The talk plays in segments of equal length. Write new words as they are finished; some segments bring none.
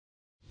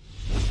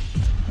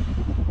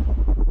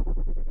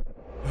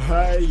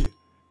Hey,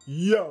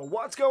 yo,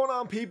 what's going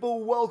on,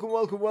 people?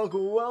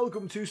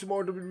 Welcome to some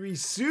more WWE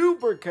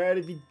SuperCard.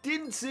 If you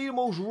didn't see the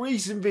most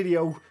recent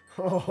video,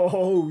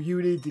 oh,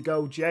 you need to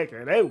go check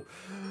it out.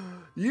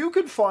 You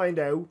can find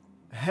out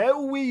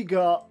how we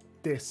got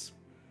this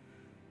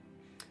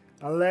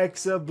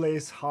Alexa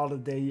Bliss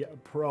Holiday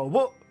Pro.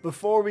 But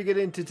before we get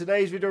into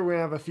today's video, we're going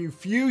to have a few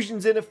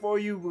fusions in it for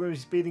you. We're going to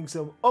be speeding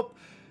some up.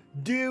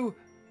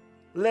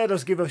 Let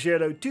us give a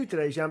shout out to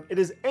today's champ. It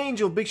is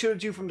Angel. Big shout out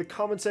to you from the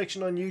comment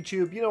section on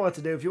YouTube. You know what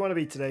to do. If you want to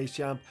be today's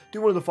champ,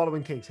 do one of the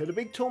following things. Hit a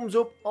big thumbs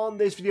up on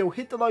this video.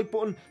 Hit the like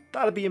button.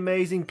 That'd be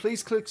amazing.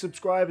 Please click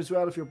subscribe as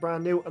well if you're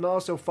brand new. And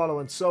also follow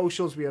on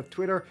socials. We have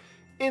Twitter,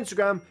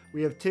 Instagram,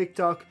 we have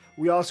TikTok.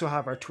 We also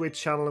have our Twitch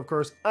channel, of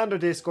course, and our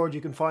Discord.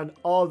 You can find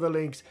all the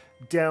links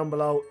down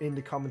below in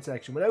the comment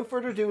section. Without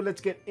further ado, let's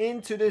get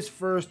into this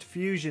first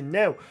fusion.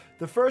 Now,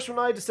 the first one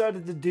I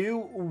decided to do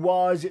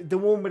was the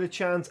one with a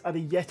chance at a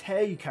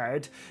Yeti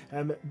card.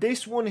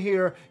 This one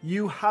here,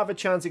 you have a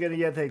chance of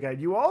getting a Yeti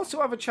card. You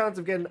also have a chance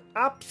of getting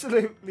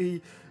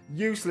absolutely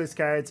useless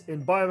cards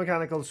in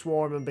Biomechanical,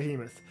 Swarm, and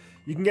Behemoth.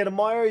 You can get a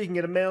Meyer, you can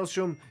get a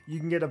Maelstrom, you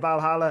can get a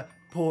Valhalla,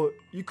 but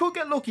you could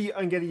get lucky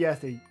and get a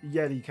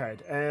Yeti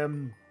card.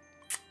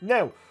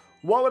 Now,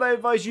 what would I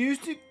advise you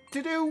to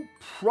do?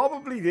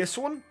 Probably this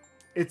one.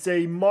 It's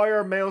a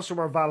Meyer, Maelstrom,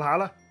 or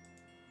Valhalla.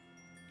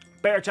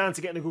 Better chance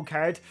of getting a good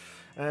card.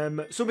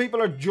 Some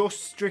people are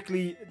just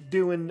strictly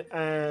doing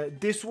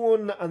this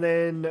one, and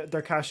then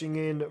they're cashing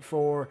in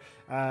for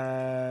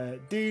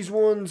these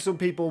ones. Some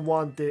people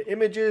want the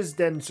images,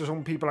 then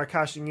some people are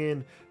cashing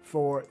in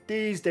for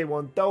these. They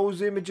want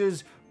those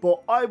images,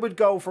 but I would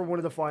go for one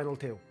of the final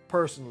two,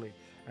 personally.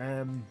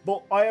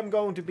 But I am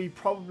going to be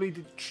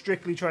probably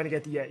strictly trying to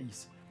get the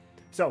Yetis.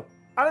 So,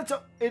 and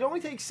it only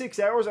takes 6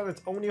 hours, and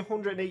it's only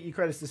 180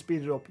 credits to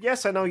speed it up.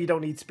 Yes, I know you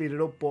don't need to speed it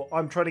up, but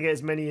I'm trying to get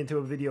as many into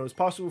a video as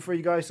possible for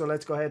you guys. So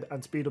let's go ahead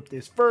and speed up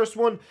this first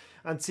one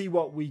and see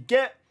what we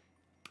get.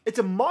 It's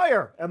a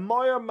Meyer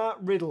Matt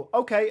Riddle.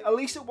 Okay, at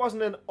least it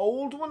wasn't an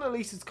old one. At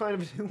least it's kind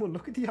of a new one.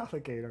 Look at the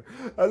alligator.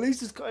 At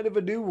least it's kind of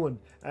a new one.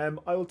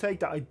 I will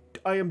take that.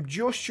 I am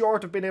just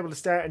short of being able to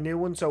start a new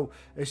one. So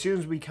as soon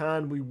as we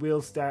can, we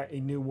will start a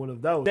new one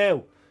of those.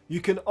 Now,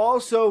 you can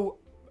also,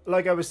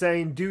 like I was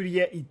saying, do the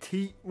Yeti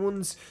T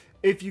ones.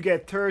 If you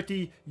get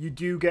 30, you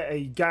do get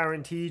a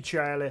guaranteed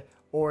Charlotte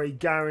or a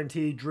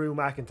guaranteed Drew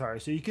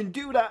McIntyre. So you can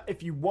do that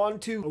if you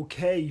want to.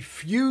 Okay,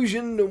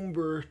 fusion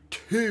number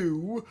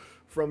 2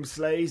 from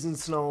SLEIGHS and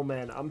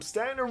SNOWMEN. I'm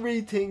starting to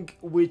rethink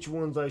which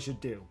ones I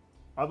should do.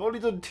 I've only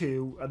done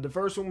 2, and the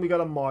first one we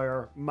got a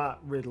Meyer, Matt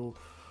Riddle.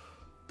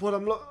 But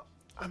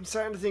I'm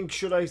starting to think,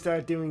 should I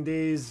start doing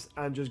these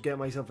and just get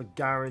myself a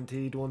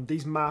guaranteed one?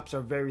 These maps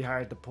are very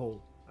hard to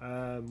pull.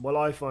 Well,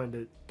 I find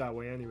it that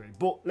way anyway.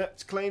 But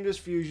let's claim this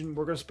fusion.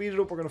 We're going to speed it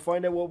up. We're going to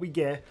find out what we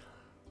get.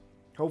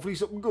 Hopefully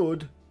something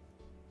good.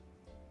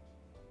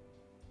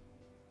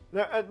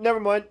 Never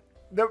mind.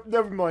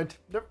 Never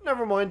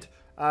mind.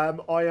 I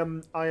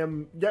am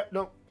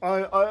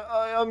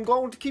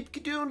going to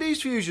keep doing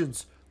these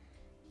fusions.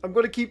 I'm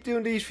going to keep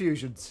doing these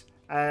fusions.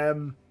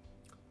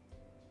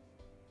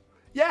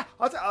 Yeah,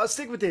 I'll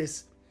stick with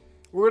this.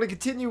 We're going to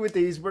continue with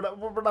these. We're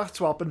not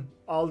swapping.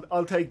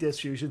 I'll take this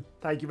fusion.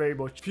 Thank you very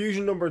much.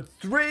 Fusion number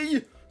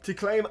 3 to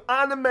claim,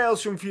 and a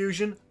Maelstrom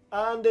fusion.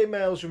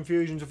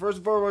 So first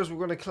and foremost, we're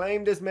going to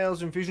claim this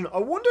Maelstrom fusion. I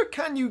wonder,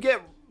 can you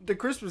get the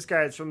Christmas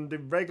cards from the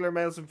regular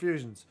Maelstrom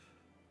fusions?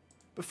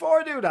 Before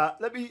I do that,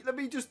 let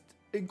me just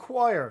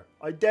inquire.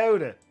 I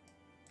doubt it.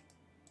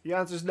 The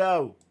answer's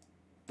no.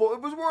 But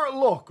it was worth a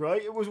look,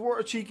 right? It was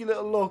worth a cheeky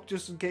little look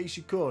just in case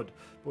you could.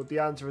 But the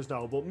answer is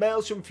no. But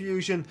Maelstrom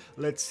fusion,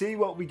 let's see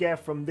what we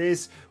get from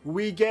this.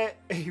 We get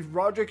a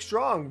Roderick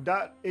Strong.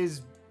 That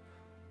is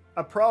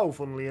a pro,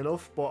 funnily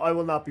enough. But I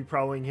will not be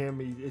proing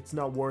him. It's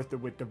not worth it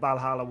with the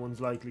Valhalla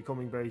ones likely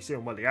coming very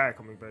soon. Well, they are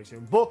coming very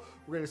soon. But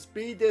we're going to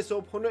speed this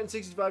up.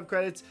 165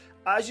 credits.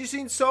 As you've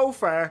seen so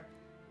far,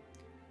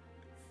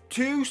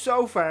 2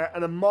 so far,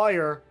 and a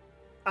Meyer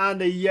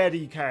and a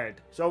Yeti card.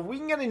 So if we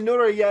can get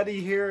another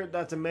Yeti here,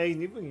 that's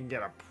amazing. If we can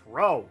get a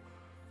pro,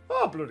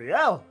 oh bloody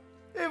hell,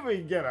 if we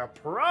can get a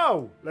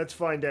pro, let's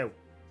find out.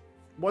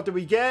 What do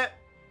we get?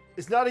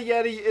 It's not a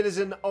Yeti, it is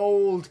an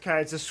old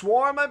card. It's a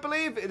Swarm, I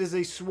believe. It is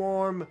a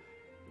Swarm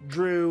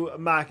Drew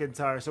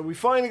McIntyre. So we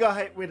finally got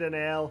hit with an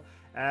L.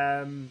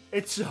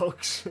 It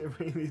sucks, it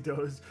really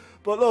does.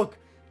 But look,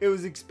 it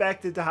was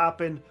expected to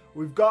happen.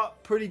 We've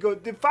got pretty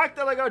good. The fact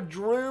that I got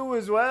Drew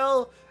as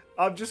well,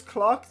 I've just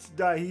clocked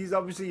that he's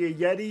obviously a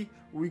Yeti.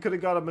 We could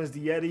have got him as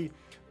the Yeti.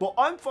 But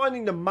I'm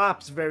finding the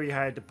maps very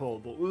hard to pull.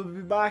 But we'll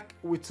be back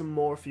with some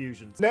more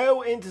fusions.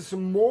 Now into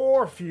some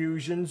more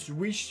fusions.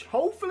 We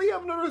hopefully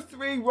have another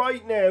 3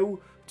 right now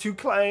to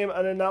claim.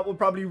 And then that will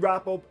probably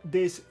wrap up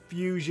this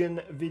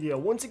fusion video.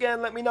 Once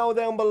again, let me know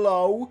down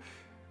below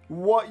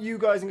what you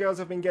guys and girls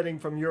have been getting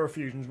from your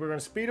fusions. We're going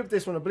to speed up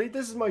this one. I believe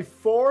this is my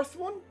 4th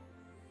one.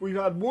 We've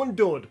had one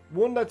dud,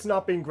 one that's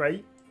not been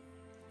great,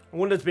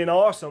 one that's been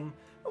awesome,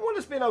 and one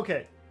that's been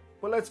okay.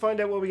 Well, let's find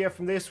out what we get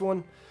from this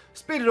one.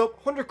 Speed it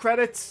up, 100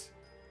 credits.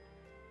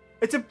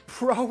 It's a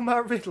pro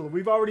Matt Riddle.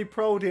 We've already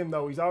pro'd him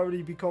though. He's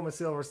already become a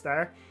silver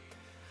star.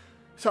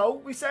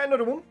 So we set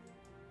another one.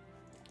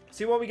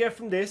 See what we get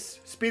from this.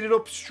 Speed it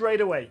up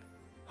straight away.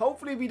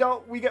 Hopefully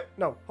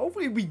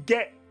hopefully we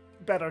get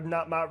better than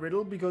that Matt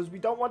Riddle, because we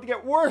don't want to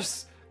get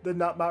worse than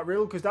that Matt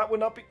Riddle, because that would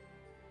not be...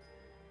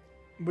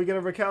 We get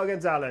a Raquel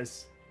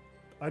Gonzalez.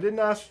 I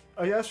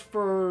asked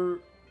for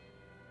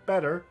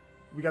better.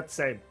 We got the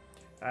same.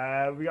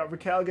 We got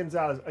Raquel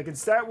Gonzalez. I can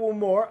start one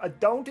more. I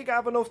don't think I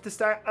have enough to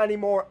start any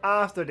more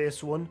after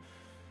this one.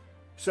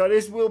 So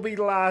this will be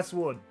the last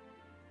one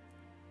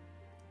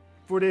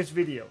for this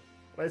video.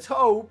 Let's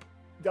hope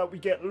that we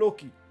get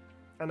lucky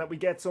and that we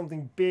get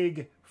something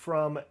big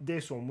from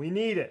this one. We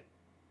need it.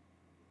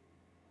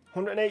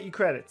 180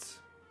 credits.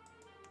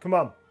 Come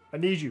on. I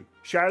need you.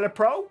 Charlotte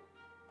Pro?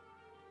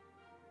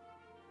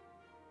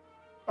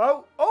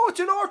 Oh, it's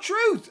an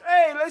R-Truth.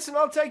 Hey, listen,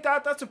 I'll take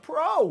that. That's a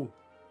pro.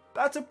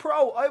 That's a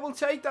pro. I will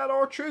take that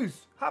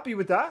R-Truth. Happy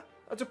with that.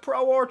 That's a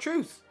pro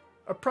R-Truth.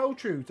 A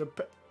pro-truth.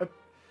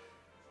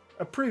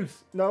 A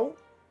truth. No?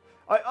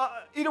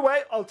 Either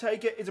way, I'll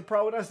take it. It's a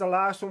pro. That's the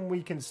last one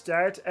we can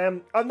start.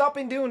 I've not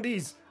been doing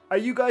these. Are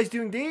you guys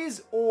doing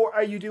these, or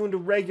are you doing the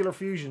regular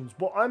fusions?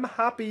 But I'm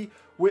happy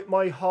with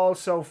my haul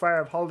so far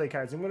of holiday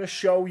cards. I'm going to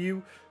show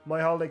you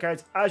my holiday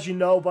cards. As you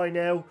know by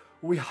now,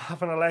 we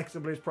have an Alexa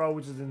Bliss Pro,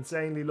 which is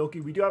insanely lucky.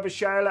 We do have a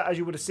Charlotte, as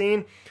you would have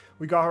seen.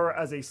 We got her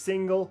as a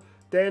single.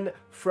 Then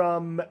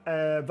from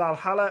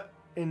Valhalla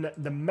in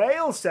the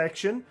male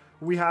section,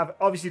 we have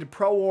obviously the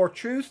Pro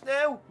R-Truth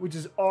now, which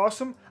is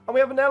awesome. And we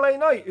have an LA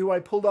Knight, who I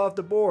pulled off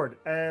the board.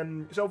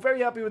 So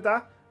very happy with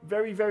that.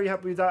 Very, very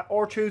happy with that.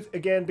 R-Truth,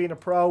 again, being a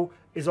pro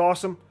is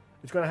awesome.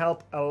 It's going to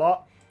help a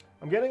lot.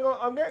 I'm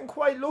getting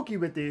quite lucky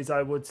with these,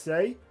 I would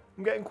say.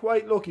 I'm getting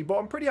quite lucky, but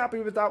I'm pretty happy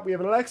with that. We have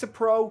an Alexa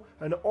Pro,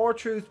 an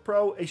R-Truth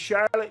Pro, a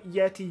Charlotte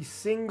Yeti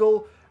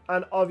single,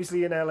 and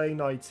obviously an LA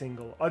Knight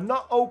single. I've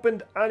not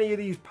opened any of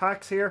these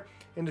packs here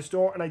in the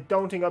store, and I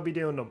don't think I'll be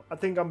doing them. I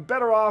think I'm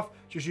better off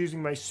just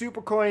using my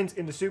super coins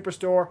in the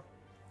superstore,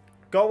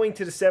 going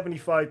to the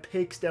 75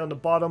 picks down the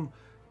bottom,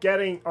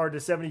 or the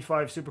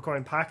 75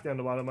 supercoin pack down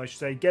the bottom, I should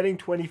say, getting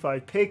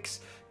 25 picks,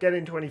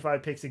 getting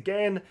 25 picks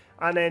again,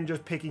 and then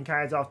just picking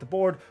cards off the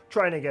board,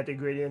 trying to get the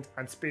ingredients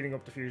and speeding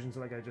up the fusions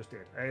like I just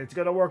did. It's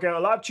going to work out a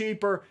lot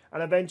cheaper,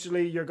 and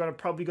eventually you're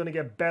probably going to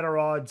get better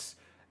odds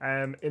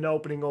in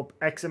opening up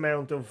X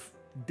amount of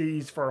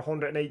these for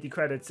 180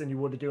 credits than you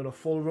would have doing a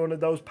full run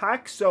of those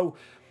packs. So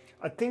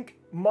I think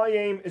my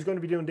aim is going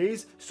to be doing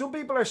these. Some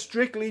people are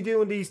strictly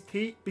doing these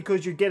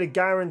because you get a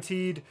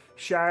guaranteed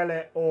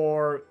Charlotte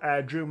or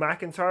Drew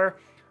McIntyre.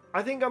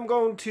 I think I'm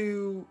going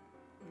to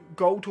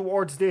go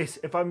towards this.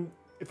 If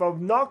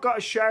I've not got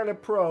a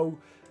Charlotte Pro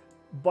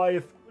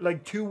by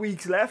like 2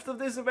 weeks left of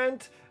this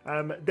event,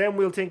 then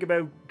we'll think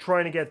about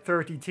trying to get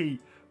 30 T.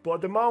 But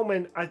at the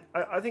moment,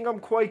 I think I'm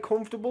quite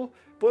comfortable.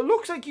 But it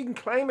looks like you can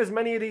claim as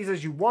many of these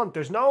as you want.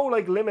 There's no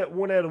like limit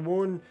 1 out of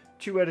 1,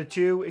 2 out of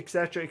 2,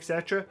 etc,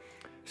 etc.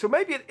 So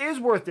maybe it is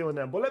worth doing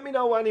them. But let me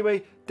know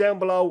anyway down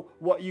below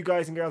what you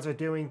guys and girls are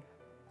doing.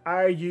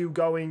 Are you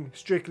going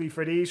strictly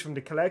for these from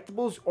the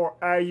collectibles, or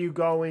are you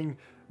going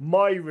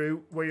my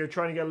route where you're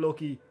trying to get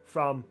lucky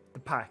from the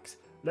packs?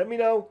 Let me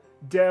know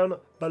down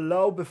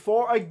below.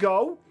 Before I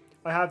go,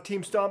 I have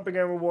Team Stomping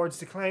and rewards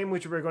to claim,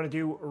 which we're going to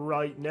do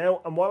right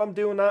now. And while I'm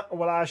doing that, I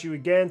will ask you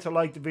again to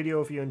like the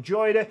video if you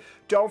enjoyed it.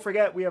 Don't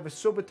forget, we have a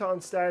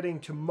subathon starting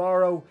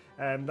tomorrow.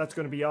 That's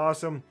going to be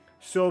awesome.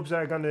 Subs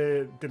are going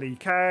to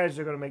delete cards.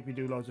 They're going to make me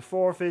do loads of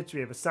forfeits.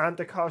 We have a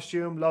Santa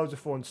costume, loads of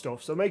fun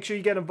stuff. So make sure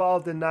you get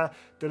involved in that.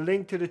 The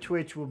link to the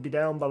Twitch will be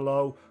down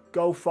below.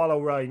 Go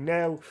follow right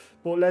now.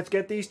 But let's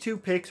get these 2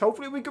 picks.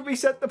 Hopefully we can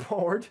reset the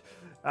board.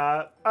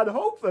 And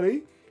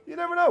hopefully, you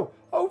never know,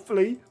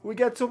 hopefully we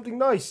get something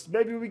nice.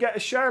 Maybe we get a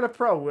Charlotte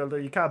Pro. Well,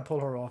 you can't pull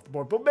her off the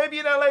board. But maybe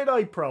an LA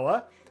Knight Pro,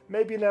 huh?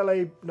 Maybe an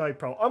LA Knight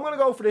Pro. I'm going to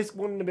go for this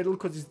one in the middle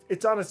because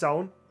it's on its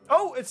own.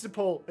 Oh, it's the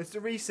pull. It's the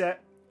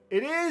reset.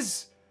 It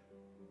is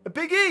a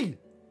Big E.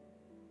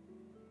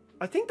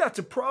 I think that's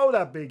a pro,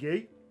 that Big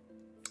E.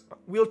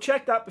 We'll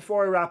check that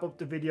before I wrap up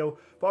the video.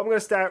 But I'm going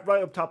to start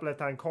right up top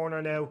left-hand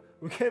corner now.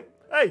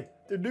 Hey,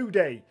 the new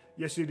day.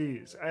 Yes, it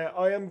is.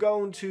 I am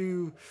going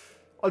to...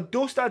 I'll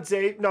dust that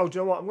Zay. No, do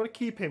you know what? I'm going to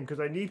keep him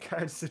because I need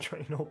cards to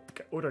train up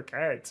other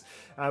cards.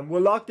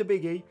 We'll lock the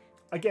Big E.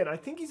 Again, I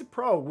think he's a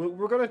pro.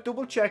 We're going to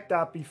double check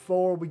that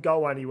before we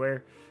go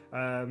anywhere.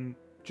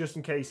 Just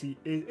in case he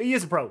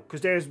is a pro, because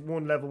there's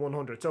one level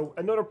 100. So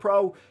another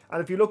pro.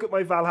 And if you look at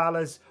my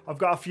Valhallas, I've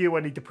got a few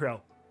I need to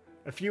pro.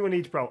 A few I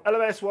need to pro.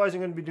 LMS wise,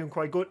 I'm going to be doing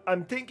quite good.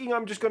 I'm thinking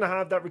I'm just going to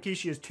have that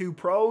Rikishi as 2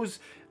 pros.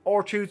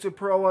 R-Truth's a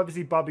pro.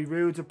 Obviously, Bobby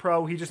Roode's a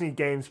pro. He just needs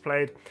games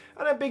played.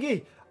 And then Big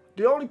E.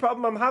 The only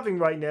problem I'm having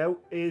right now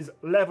is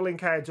leveling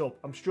cards up.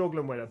 I'm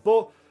struggling with it.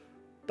 But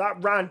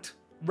that rant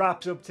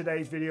wraps up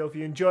today's video. If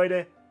you enjoyed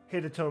it,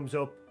 hit a thumbs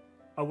up.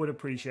 I would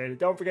appreciate it.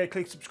 Don't forget,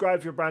 click subscribe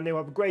if you're brand new.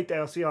 Have a great day.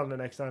 I'll see you all in the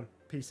next time.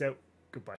 Peace out.